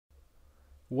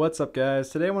What's up, guys?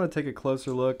 Today I want to take a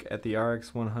closer look at the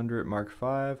RX100 Mark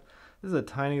V. This is a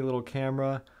tiny little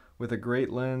camera with a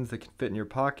great lens that can fit in your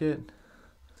pocket.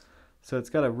 So it's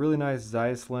got a really nice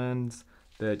Zeiss lens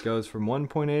that goes from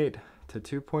 1.8 to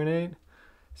 2.8,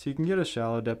 so you can get a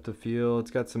shallow depth of field.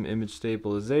 It's got some image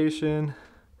stabilization.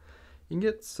 You can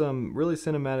get some really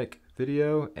cinematic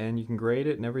video and you can grade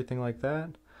it and everything like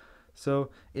that. So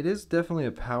it is definitely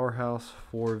a powerhouse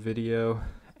for video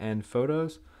and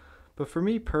photos. But for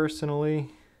me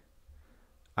personally,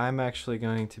 I'm actually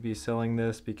going to be selling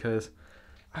this because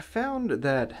I found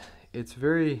that it's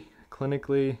very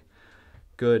clinically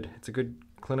good. It's a good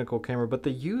clinical camera, but the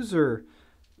user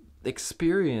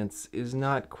experience is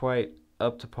not quite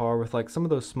up to par with like some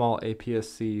of those small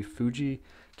APS-C Fuji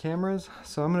cameras.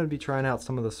 So I'm going to be trying out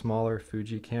some of the smaller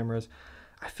Fuji cameras.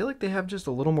 I feel like they have just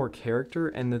a little more character,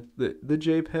 and the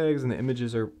JPEGs and the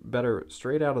images are better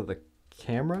straight out of the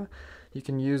camera. You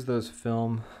can use those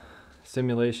film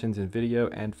simulations in video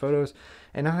and photos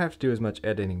and not have to do as much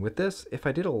editing. With this, if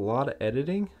I did a lot of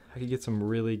editing, I could get some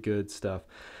really good stuff.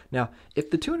 Now, if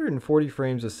the 240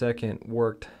 frames a second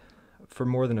worked for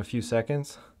more than a few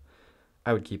seconds,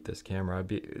 I would keep this camera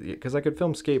because I could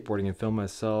film skateboarding and film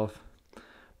myself.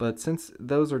 But since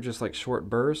those are just like short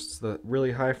bursts, the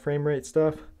really high frame rate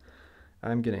stuff,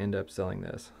 I'm going to end up selling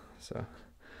this. So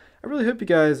I really hope you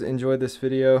guys enjoyed this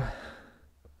video.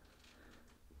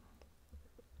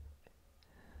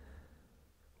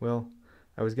 Well,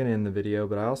 I was going to end the video,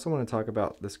 but I also want to talk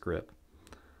about this grip.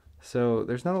 So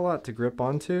there's not a lot to grip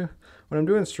onto. When I'm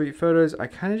doing street photos, I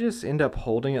kind of just end up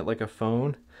holding it like a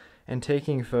phone and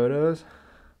taking photos,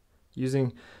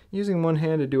 using one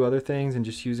hand to do other things and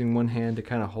just using one hand to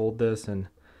kind of hold this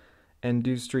and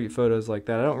do street photos like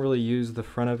that. I don't really use the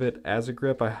front of it as a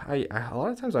grip. A lot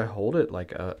of times I hold it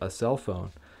like a cell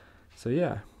phone. So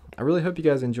yeah, I really hope you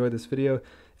guys enjoyed this video.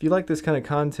 If you like this kind of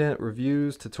content,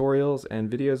 reviews, tutorials,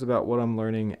 and videos about what I'm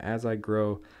learning as I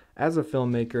grow as a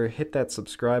filmmaker, hit that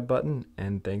subscribe button,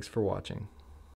 and thanks for watching.